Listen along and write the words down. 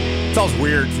It's always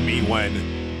weird to me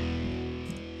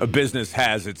when a business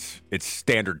has its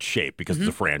standard shape because it's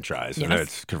a franchise, and then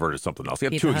it's converted to something else. You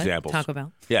have Pizza two Hut, examples. Taco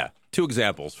Bell. Yeah, two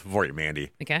examples for you,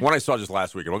 Mandy. Okay. One I saw just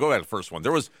last week, and we'll go back to the first one.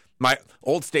 There was my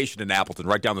old station in Appleton.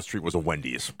 Right down the street was a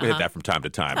Wendy's. We had that from time to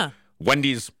time. Huh.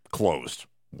 Wendy's closed.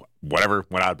 Whatever,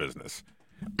 went out of business.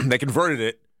 They converted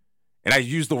it, and I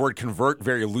use the word convert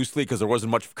very loosely because there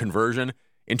wasn't much conversion,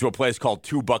 into a place called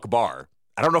 $2 Bar.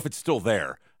 I don't know if it's still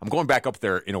there. I'm going back up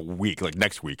there in a week, like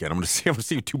next weekend. I'm going to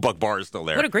see $2 Bar is still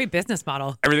there. What a great business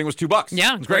model. Everything was $2.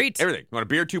 Yeah, It was great. great. Everything. You want a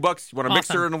beer, $2. You want a Awesome.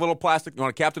 mixer in a little plastic? You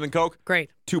want a Captain and Coke? Great.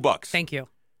 $2. Thank you.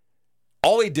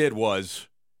 All he did was,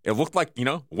 it looked like,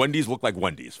 Wendy's looked like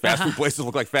Wendy's. Fast food places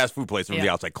look like fast food places from the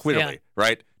outside, clearly,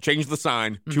 right? Changed the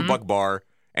sign, $2 Bar,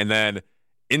 and then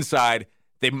inside,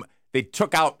 they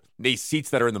took out the seats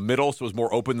that are in the middle, so it was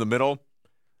more open in the middle.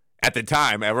 At the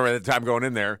time, I remember at the time going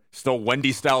in there, still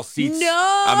Wendy-style seats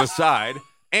on the side,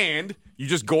 and you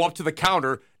just go up to the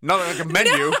counter, nothing like a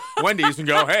menu, Wendy's, and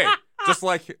go, hey, just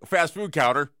like a fast food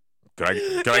counter, can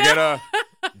I get a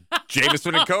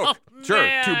Jameson and Coke? Sure,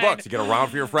 man. $2. You get a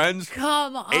round for your friends.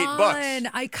 Come on.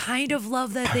 $8. I kind of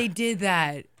love that they did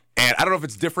that. And I don't know if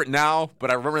it's different now,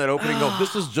 but I remember that opening.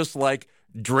 This is just like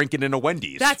drinking in a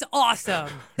Wendy's. That's awesome.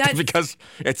 That's because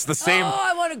it's the same. Oh,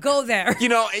 I want to go there.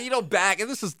 Back, and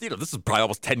this is probably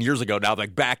almost 10 years ago now.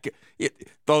 Like back,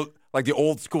 the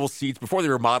old school seats before they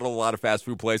remodeled a lot of fast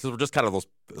food places were just kind of those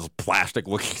plastic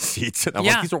looking seats. And I'm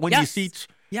like, these are Wendy's seats.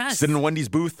 Yes. Sit in a Wendy's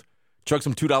booth, chug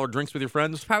some $2 drinks with your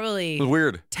friends. Probably it was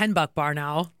weird. $10 bar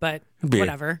now, but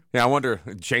whatever. Yeah, I wonder,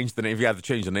 change the name. If you have to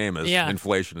change the name as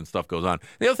inflation and stuff goes on.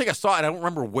 The other thing I saw, and I don't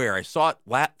remember where, I saw it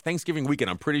Thanksgiving weekend.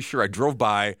 I'm pretty sure I drove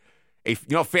by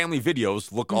family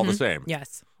videos look all the same.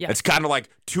 Yes. It's kind of like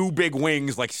two big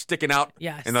wings like sticking out.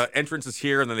 Yes. And the entrance is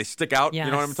here and then they stick out. Yes.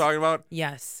 You know what I'm talking about?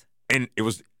 Yes. And it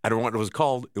was, I don't know what it was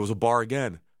called. It was a bar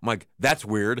again. I'm like, that's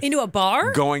weird. Into a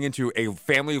bar? Going into a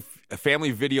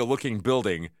family video looking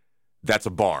building, that's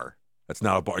a bar. That's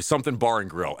not a bar. Something bar and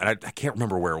grill. And I can't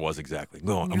remember where it was exactly.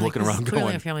 No, I'm looking around clearly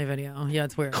going. A family video. Yeah,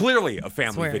 it's weird. Clearly a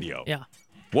family video. Yeah.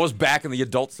 What was back in the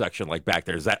adult section like back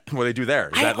there? Is that what they do there?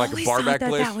 Is that like a bar back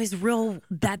place? That was real.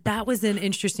 That was an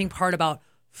interesting part about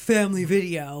family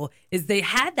video is they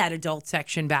had that adult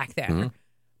section back there,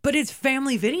 but it's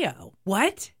family video.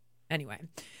 What? Anyway,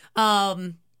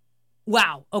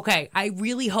 wow. Okay, I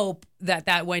really hope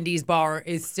that Wendy's bar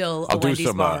is still a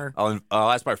Wendy's bar. I'll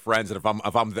ask my friends, and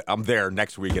if I'm there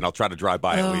next week, and I'll try to drive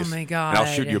by at least. Oh my god! And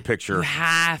I'll shoot you a picture. You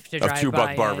have to drive of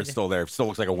 $2 bar. If it. it's still there. It still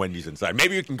looks like a Wendy's inside.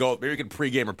 Maybe you can go. Maybe we can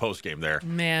pregame or postgame there.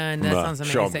 Man, that sounds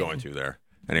amazing. Show I'm going to there.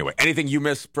 Anyway, anything you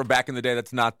miss from back in the day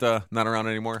that's not around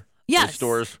anymore? Yes. Those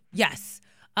stores. Yes.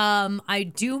 I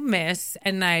do miss,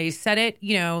 and I said it,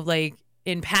 like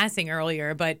in passing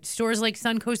earlier, but stores like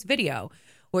Suncoast Video,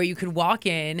 where you could walk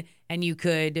in and you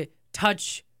could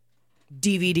touch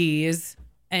DVDs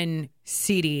and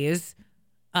CDs,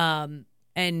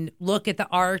 and look at the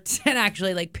art and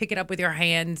actually like pick it up with your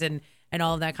hands and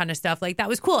all of that kind of stuff. Like that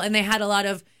was cool. And they had a lot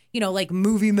of, like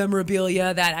movie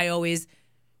memorabilia that I always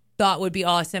thought would be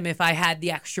awesome. If I had the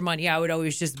extra money, I would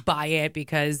always just buy it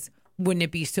because wouldn't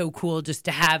it be so cool just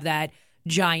to have that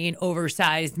giant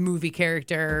oversized movie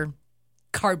character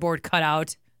cardboard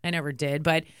cutout? I never did,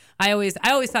 but I always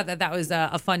thought that was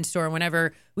a fun store.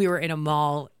 Whenever we were in a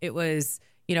mall, it was,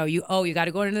 you got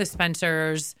to go into the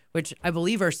Spencer's, which I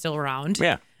believe are still around.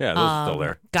 Yeah, those are still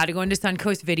there. Got to go into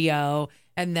Suncoast Video,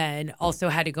 and then also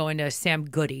had to go into Sam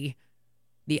Goody,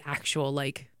 the actual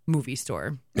movie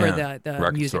store or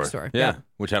the music store. Yeah,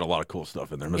 which had a lot of cool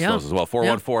stuff in there. Miss those as well.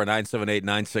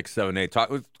 414-978-9678. Talk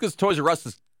because Toys R Us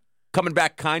is coming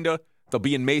back, kinda. They'll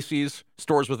be in Macy's,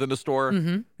 stores within the store.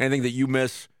 Anything that you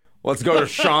miss? Let's go to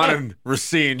Sean and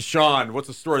Racine. Sean, what's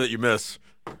a store that you miss?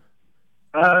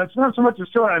 It's not so much a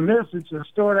store I miss. It's a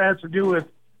store that has to do with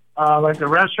like the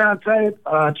restaurant type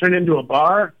turned into a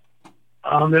bar.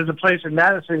 There's a place in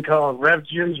Madison called Rev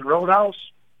Jim's Roadhouse.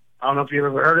 I don't know if you've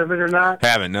ever heard of it or not.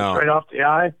 Haven't, no. It's right off the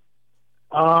eye.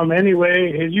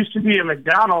 Anyway, it used to be a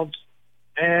McDonald's,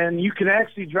 and you can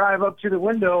actually drive up to the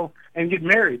window and get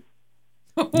married.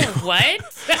 What?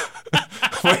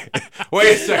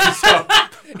 wait a second. So,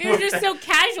 you're just so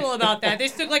casual about that.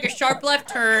 This took like a sharp left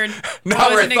turn. No,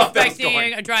 I wasn't I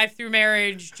expecting a drive-through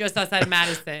marriage just outside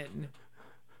Madison.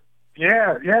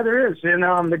 Yeah, there is.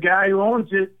 And the guy who owns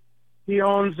it, he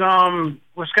owns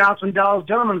Wisconsin Dolls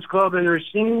Gentlemen's Club in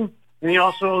Racine, and he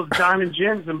also owns Diamond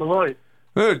Gins in Beloit.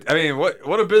 Dude, I mean,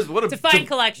 what a business. What a It's a fine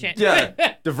collection.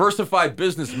 Yeah, diversified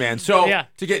businessman. So,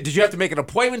 did you have to make an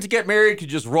appointment to get married? Could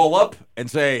you just roll up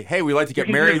and say, "Hey, we like to get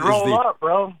married"? Just roll up,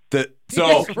 bro.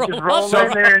 So just roll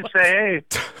in there and say,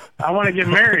 "Hey, I want to get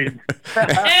married."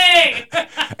 Hey,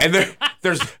 and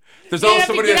there's you also have to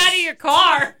somebody get out of your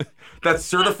car. that's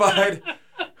certified.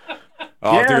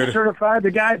 Oh, yeah, dude. certified.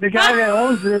 The guy that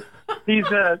owns it,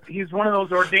 he's one of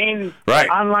those ordained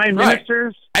online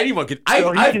ministers. Anyone can.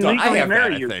 So I have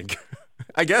marry that, you. I think.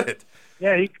 I get it.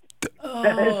 Yeah,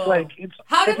 it's like it's.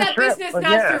 How did it's a that trip, business but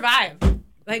not yeah. survive?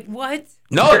 Like what?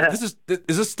 No, is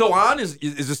this still on? Is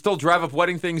it still drive up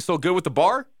wedding thing still good with the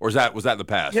bar, or was that in the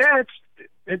past? Yeah,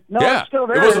 it's still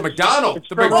there. It was a McDonald's.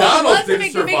 The McDonald's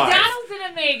didn't survive. The McDonald's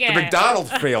didn't make it. The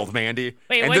McDonald's failed, Mandy.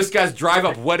 Wait, and this guy's drive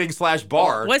up wedding /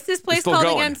 bar. What's this place called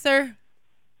again, sir?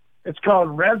 It's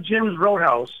called Rev Jim's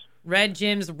Roadhouse. Red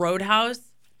Jim's Roadhouse?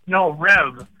 No,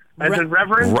 Rev. As in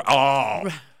Reverend. Oh,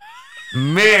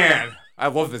 man. I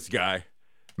love this guy.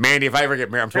 Mandy, if I ever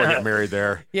get married, I'm trying to get married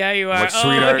there. Yeah, you are. Like,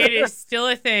 sweetheart. It is still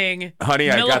a thing. Honey,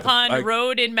 Millipond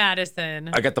Road in Madison.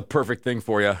 I got the perfect thing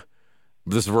for you.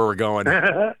 This is where we're going.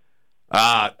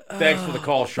 Thanks for the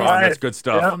call, Sean. Right. That's good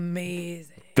stuff. Yep.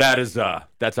 Amazing.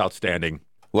 That's outstanding.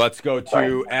 Let's go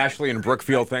to Ashley in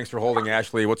Brookfield. Thanks for holding,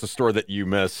 Ashley. What's a store that you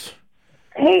miss?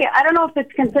 Hey, I don't know if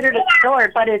it's considered a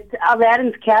store, but it's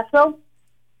Aladdin's Castle.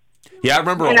 Yeah, I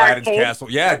remember An Aladdin's arcade?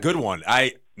 Castle. Yeah, good one.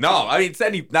 I mean, it's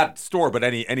not store, but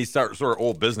any sort of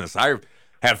old business. I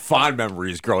have fond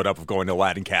memories growing up of going to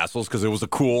Aladdin Castles because it was a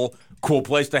cool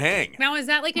place to hang. Now, is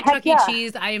that like a Heck Chuck E. yeah.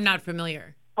 Cheese? I am not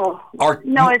familiar. Oh,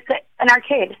 no, it's an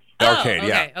arcade. Arcade, okay,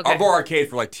 yeah. okay. More arcade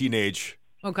for like teenage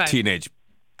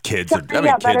kids. So, I mean,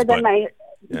 yeah, kids, better than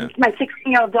but my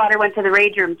 16-year-old daughter went to the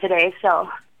Rage Room today, so.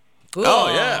 Ooh,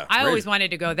 Oh, yeah. I Great. always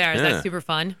wanted to go there. Is that super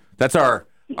fun? that's our.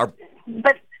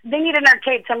 But they need an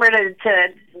arcade somewhere to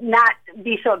not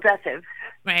be so aggressive.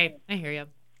 Right. I hear you.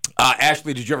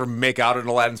 Ashley, did you ever make out at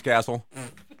Aladdin's Castle?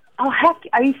 Oh, heck,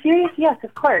 are you serious? Yes,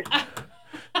 of course.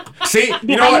 See,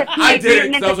 you know Behind what? the I Teenage did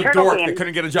it Mutant 'cause I was a Ninja dork Turtle that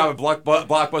couldn't get a job at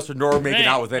Blockbuster nor making Right,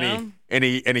 out with well.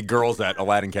 any girls at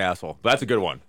Aladdin Castle. But that's a good one.